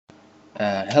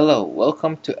Hello,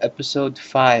 welcome to episode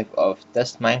 5 of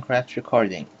Test Minecraft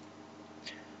Recording.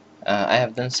 I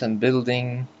have done some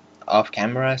building off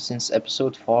camera since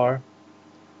episode 4,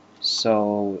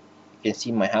 so you can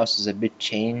see my house is a bit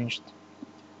changed.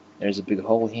 There's a big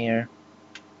hole here.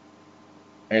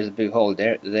 There's a big hole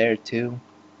there too.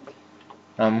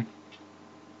 I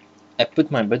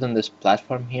put my bed on this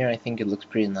platform here. I think it looks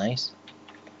pretty nice.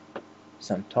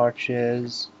 Some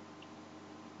torches.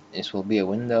 This will be a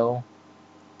window.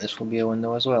 This will be a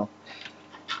window as well.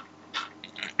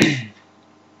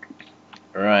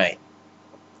 Right.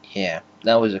 Yeah,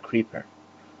 that was a creeper.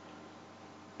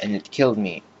 And it killed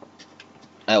me.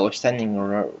 I was standing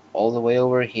all the way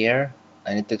over here,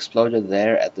 and it exploded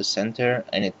there at the center,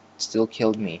 and it still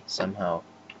killed me somehow.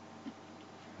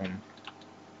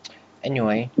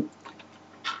 Anyway,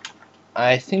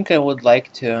 I think I would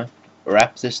like to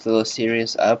wrap this little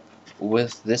series up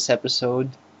with this episode,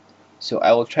 so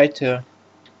I will try to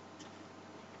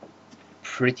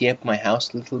pretty up my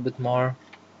house a little bit more,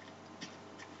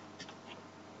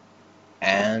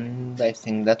 and I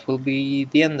think that will be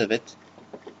the end of it.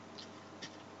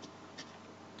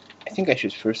 I think I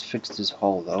should first fix this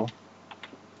hole though.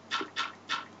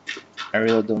 I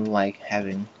really don't like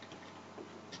having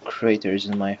craters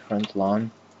in my front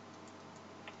lawn.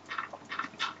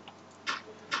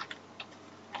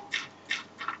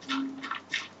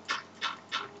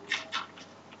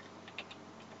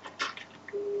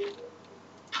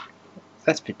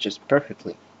 That fits just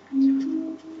perfectly.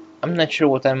 I'm not sure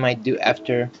what I might do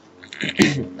after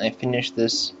I finish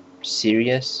this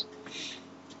series.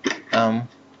 I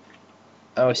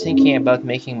was thinking about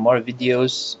making more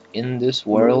videos in this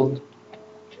world.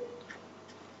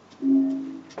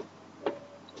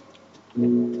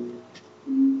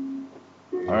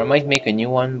 Or I might make a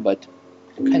new one, but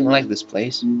I kinda like this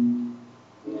place.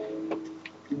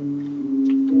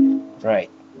 Right.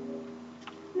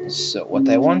 So what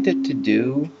I wanted to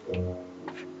do,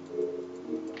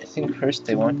 I think first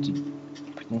I want to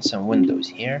put in some windows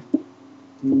here.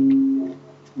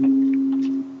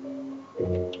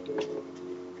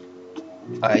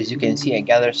 As you can see, I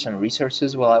gathered some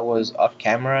resources while I was off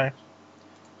camera.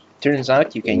 Turns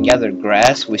out you can gather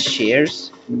grass with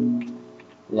shears,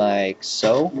 like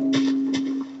so.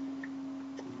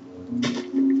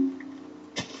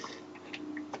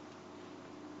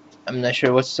 I'm not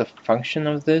sure what's the function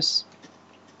of this,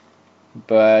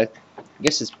 but I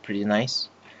guess it's pretty nice.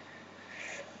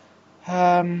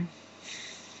 Oh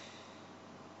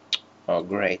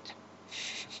great.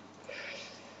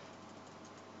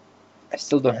 I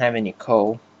still don't have any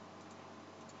coal.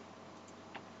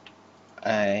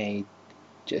 I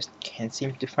just can't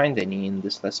seem to find any in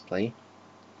this Let's Play.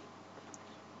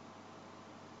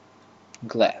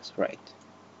 Glass, right.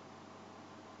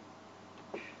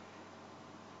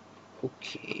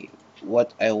 Okay,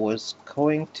 what I was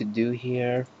going to do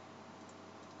here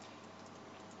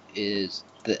is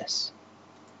this.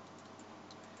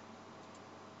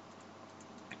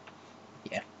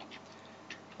 Yeah.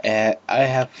 I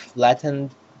have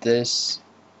flattened this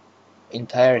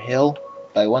entire hill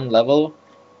by one level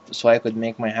so I could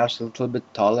make my house a little bit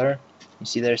taller. You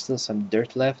see there's still some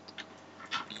dirt left.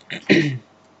 I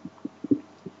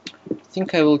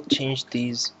think I will change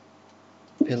these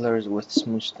pillars with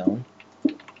smooth stone.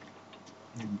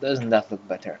 Doesn't that look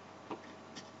better?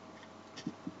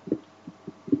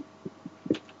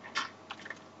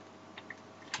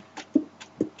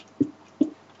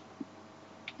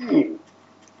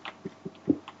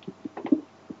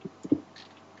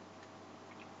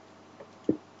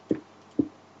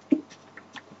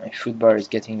 My food bar is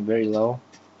getting very low.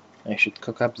 I should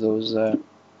cook up those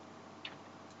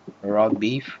raw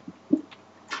beef.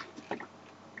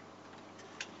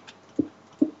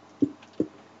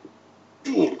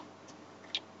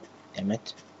 Damn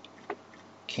it.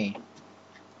 Okay.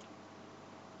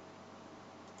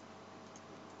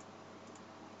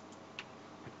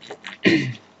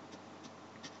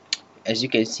 As you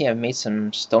can see, I've made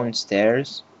some stone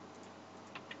stairs,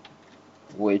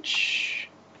 which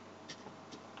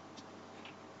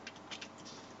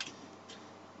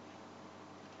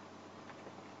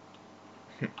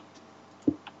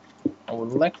I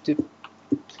would like to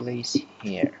place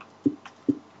here,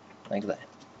 like that.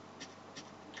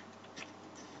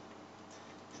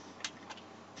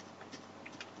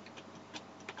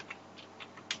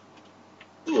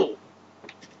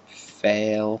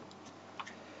 Fail.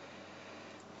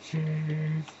 I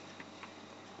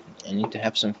need to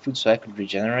have some food so I could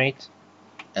regenerate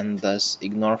and thus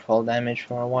ignore fall damage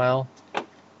for a while.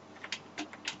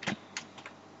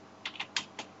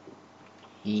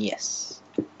 Yes.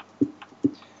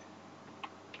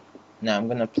 Now I'm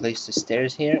gonna place the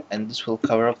stairs here, and this will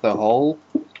cover up the hole,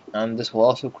 and this will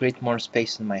also create more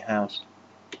space in my house.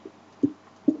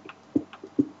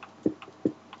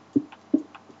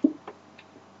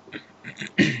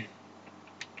 I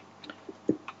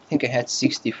think I had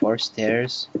 64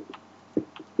 stairs,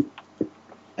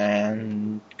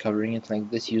 and covering it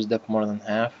like this used up more than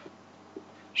half,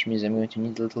 which means I'm going to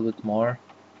need a little bit more.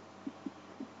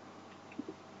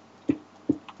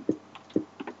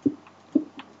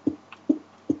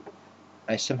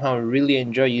 I somehow really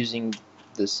enjoy using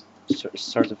this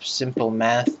sort of simple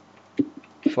math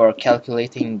for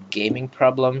calculating gaming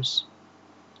problems,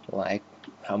 like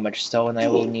how much stone I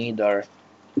will need, or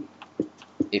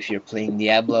if you're playing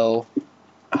Diablo,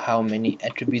 how many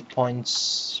attribute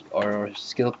points or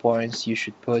skill points you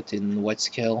should put in what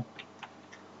skill.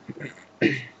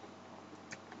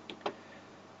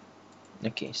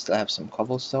 Okay, still have some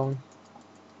cobblestone.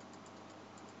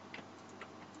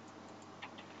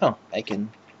 Oh, I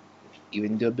can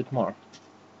even do a bit more.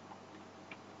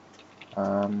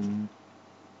 I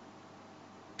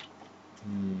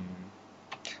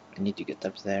need to get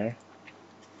up there.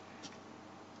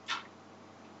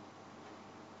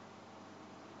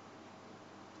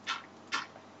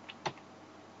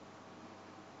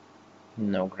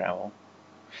 No gravel.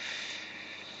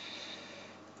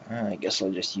 I guess I'll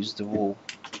just use the wool.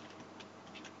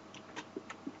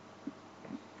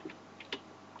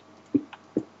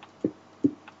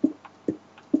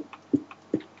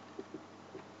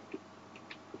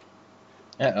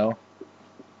 Uh-oh.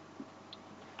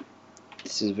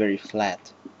 This is very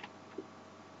flat.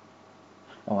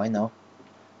 Oh, I know.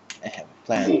 I have a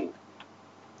plan.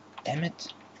 Damn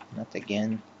it. Not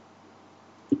again.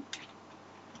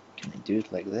 Can I do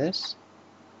it like this?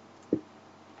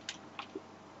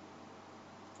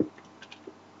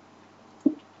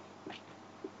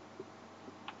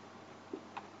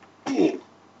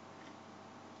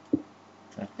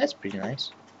 Oh, that's pretty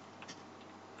nice.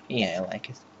 Yeah, I like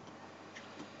it.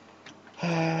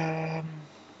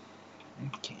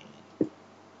 Okay.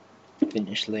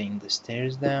 Finish laying the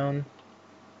stairs down.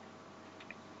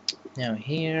 Now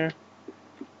here.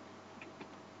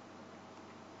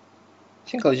 I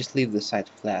think I'll just leave the side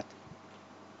flat.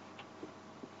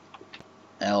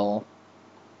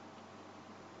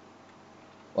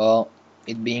 Well,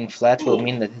 it being flat will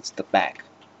mean that it's the back.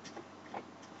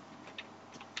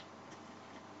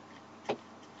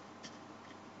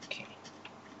 Okay.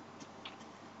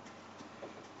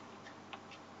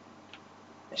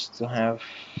 I still have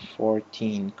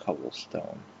 14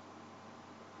 cobblestone.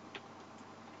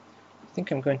 I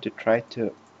think I'm going to try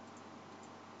to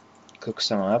cook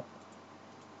some up.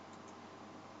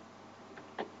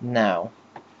 Now,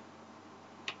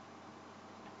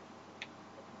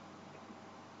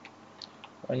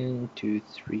 1, 2,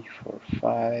 3, 4,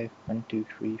 5. 1, 2,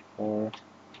 3, 4,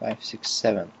 5, 6,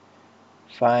 7.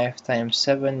 5 times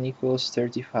 7 equals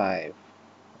 35.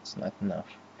 That's not enough.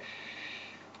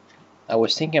 I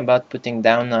was thinking about putting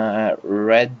down a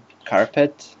red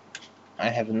carpet. I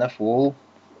have enough wool,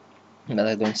 but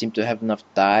I don't seem to have enough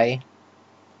dye.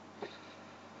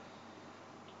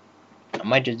 I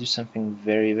might just do something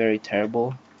very, very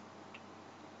terrible.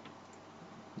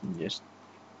 Just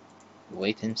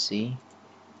wait and see.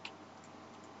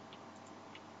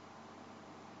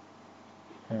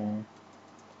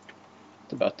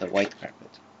 What about the white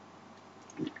carpet?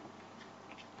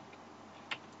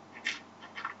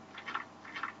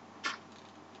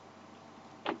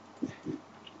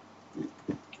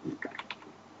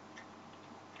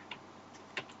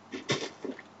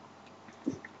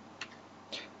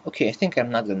 Okay, I think I'm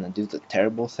not gonna do the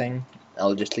terrible thing.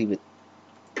 I'll just leave it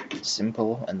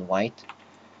simple and white.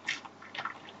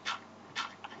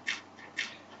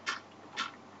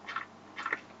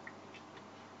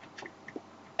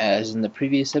 As in the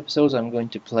previous episodes, I'm going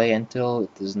to play until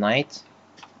it is night,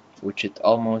 which it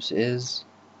almost is.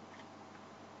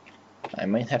 I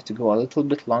might have to go a little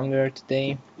bit longer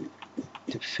today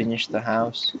to finish the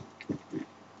house.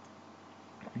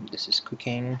 This is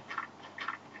cooking.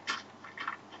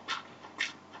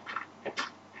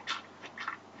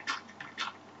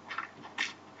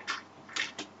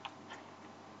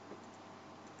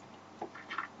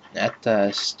 At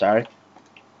the start,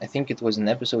 I think it was in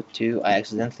episode 2, I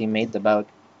accidentally made about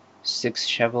 6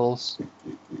 shovels,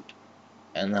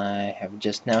 and I have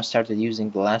just now started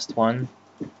using the last one.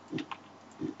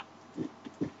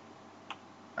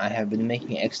 I have been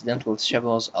making accidental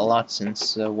shovels a lot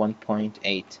since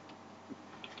 1.8.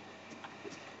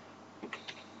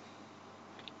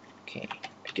 Okay,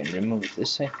 I can remove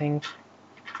this, I think.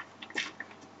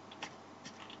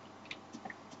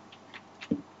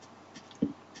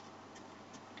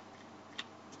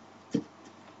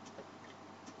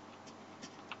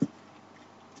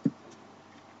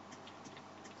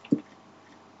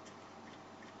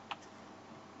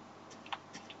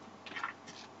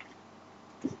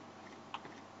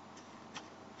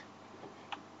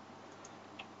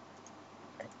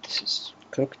 This is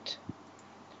cooked.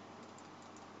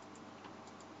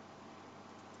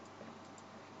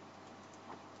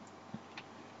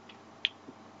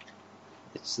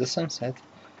 It's the sunset.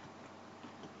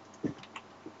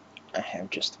 I have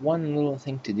just one little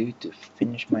thing to do to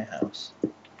finish my house.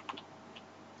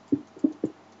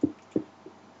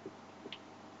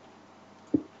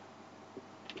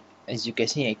 As you can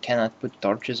see, I cannot put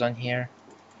torches on here,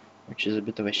 which is a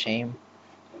bit of a shame,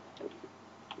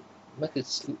 but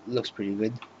it looks pretty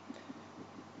good.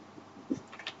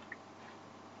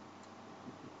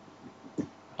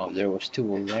 Oh, there was two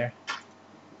wool there.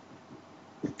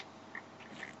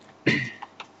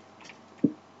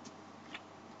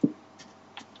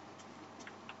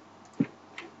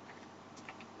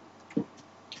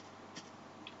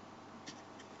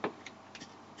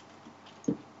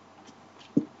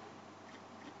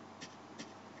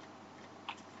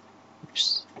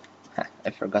 Oops,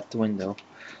 I forgot the window.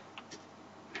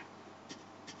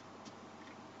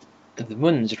 The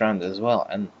moon is round as well,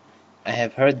 and I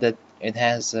have heard that it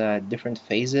has different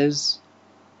phases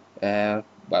by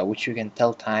which you can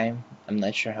tell time. I'm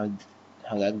not sure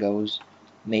how that goes.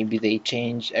 Maybe they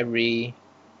change every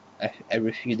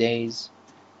few days.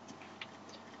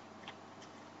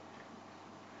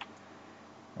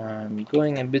 I'm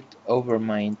going a bit over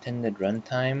my intended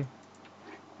runtime,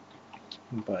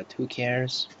 but who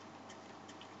cares?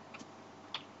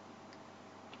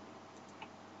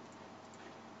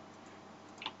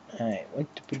 I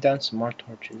want to put down some more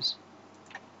torches.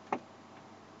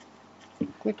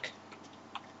 Click.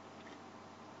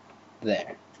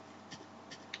 There.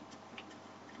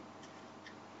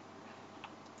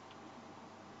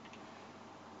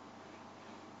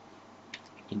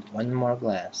 Need one more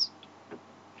glass.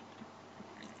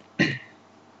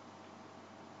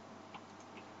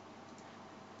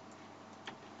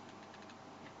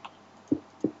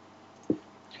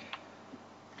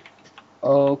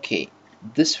 Okay,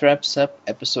 this wraps up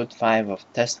episode 5 of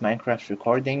Test Minecraft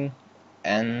Recording,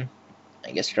 and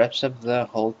I guess wraps up the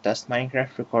whole Test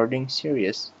Minecraft Recording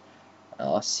series.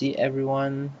 I'll see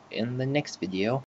everyone in the next video.